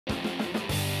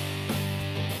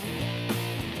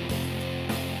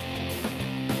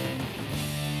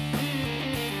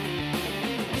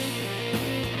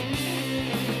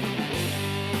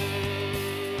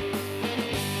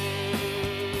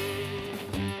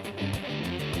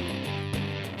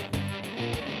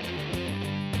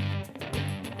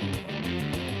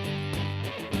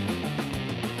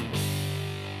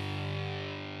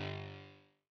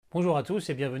Bonjour à tous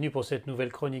et bienvenue pour cette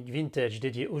nouvelle chronique vintage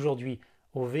dédiée aujourd'hui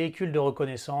aux véhicules de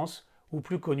reconnaissance ou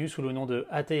plus connus sous le nom de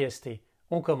ATST.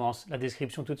 On commence la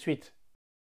description tout de suite.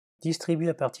 Distribué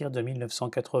à partir de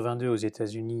 1982 aux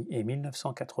États-Unis et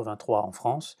 1983 en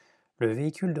France, le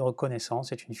véhicule de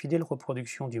reconnaissance est une fidèle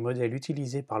reproduction du modèle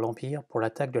utilisé par l'Empire pour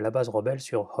l'attaque de la base rebelle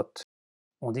sur Hoth.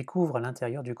 On découvre à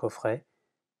l'intérieur du coffret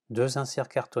deux inserts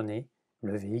cartonnés,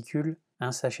 le véhicule,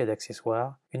 un sachet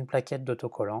d'accessoires, une plaquette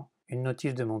d'autocollant, une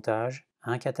notice de montage,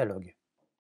 un catalogue.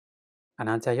 À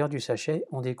l'intérieur du sachet,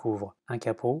 on découvre un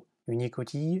capot, une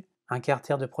écoutille, un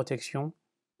carter de protection,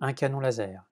 un canon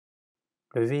laser.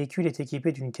 Le véhicule est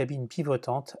équipé d'une cabine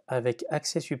pivotante avec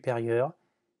accès supérieur,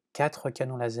 4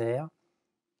 canons laser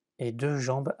et 2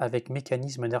 jambes avec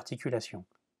mécanisme d'articulation.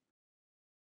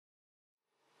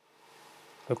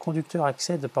 Le conducteur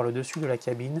accède par le dessus de la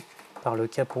cabine, par le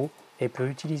capot et peut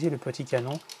utiliser le petit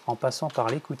canon en passant par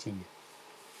l'écoutille.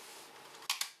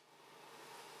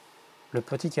 Le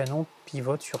petit canon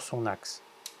pivote sur son axe.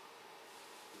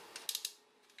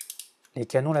 Les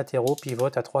canons latéraux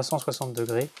pivotent à 360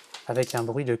 degrés avec un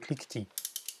bruit de cliquetis.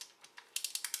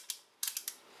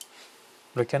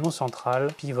 Le canon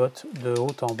central pivote de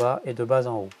haut en bas et de bas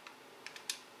en haut.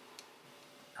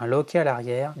 Un loquet à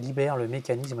l'arrière libère le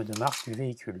mécanisme de marche du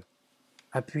véhicule.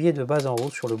 Appuyez de bas en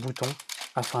haut sur le bouton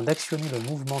afin d'actionner le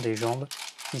mouvement des jambes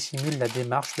qui simule la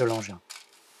démarche de l'engin.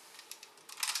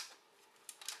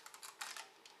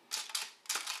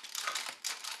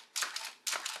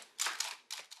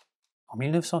 En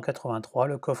 1983,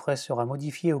 le coffret sera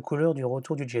modifié aux couleurs du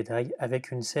Retour du Jedi avec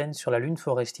une scène sur la lune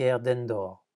forestière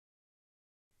d'Endor.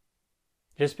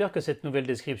 J'espère que cette nouvelle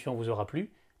description vous aura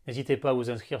plu. N'hésitez pas à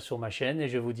vous inscrire sur ma chaîne et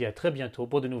je vous dis à très bientôt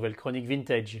pour de nouvelles chroniques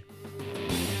vintage.